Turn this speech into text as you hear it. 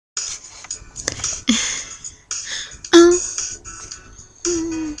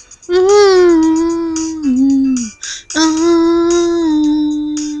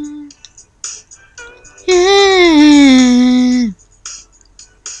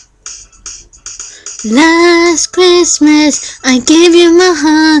Last Christmas I gave you my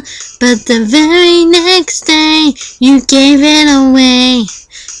heart, but the very next day you gave it away.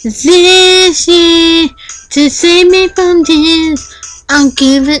 This year, to save me from tears, I'll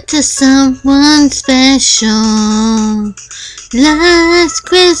give it to someone special. Last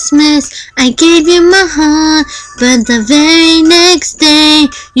Christmas I gave you my heart, but the very next day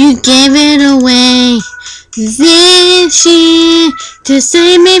you gave it away. This year, to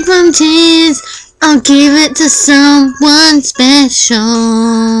save me from tears, I'll give it to someone special.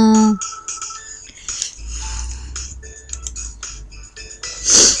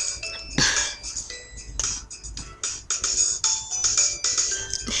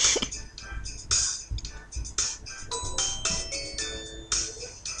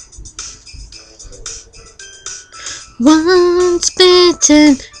 Once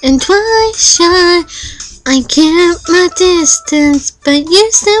bitten and twice shy, I kept my distance, but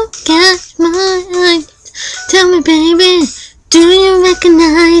you still catch my eye. Tell me, baby, do you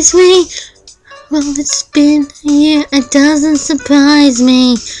recognize me? Well, it's been a year, it doesn't surprise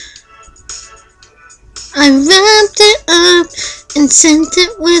me. I wrapped it up and sent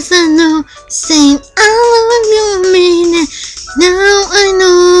it with a note saying I love you, I mean it. Now I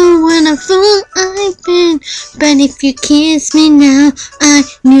know what a fool I've been, but if you kiss me now, I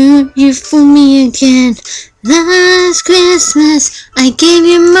knew you'd fool me again. Last Christmas I gave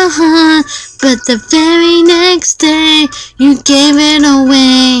you my heart, but the very next day you gave it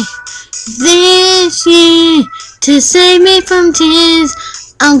away. This year, to save me from tears,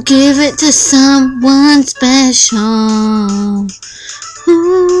 I'll give it to someone special.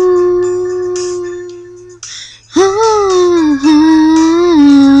 Ooh. Oh, oh.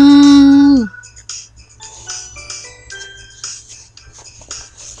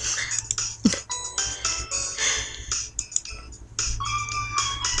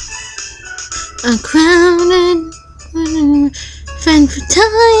 A crowded friend for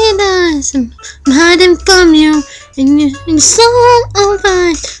tired eyes, I'm hiding from you, and you're so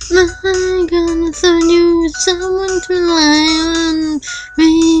alright. My gonna thought you were someone to rely on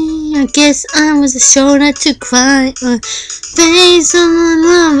me. I guess I was a shoulder to cry on, face on a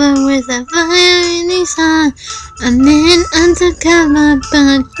lover with a fire in his heart. A man undercover,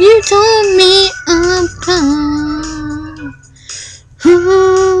 but you tore me apart.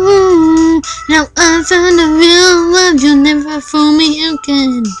 Ooh, now I found a real love, you'll never fool me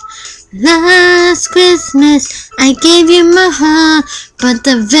again. Last Christmas I gave you my heart, but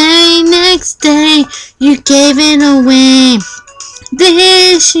the very next day you gave it away.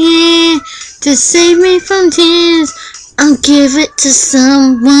 This year, to save me from tears, I'll give it to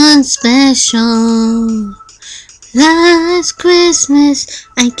someone special. Last Christmas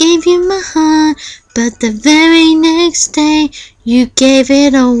I gave you my heart, but the very next day you gave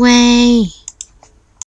it away.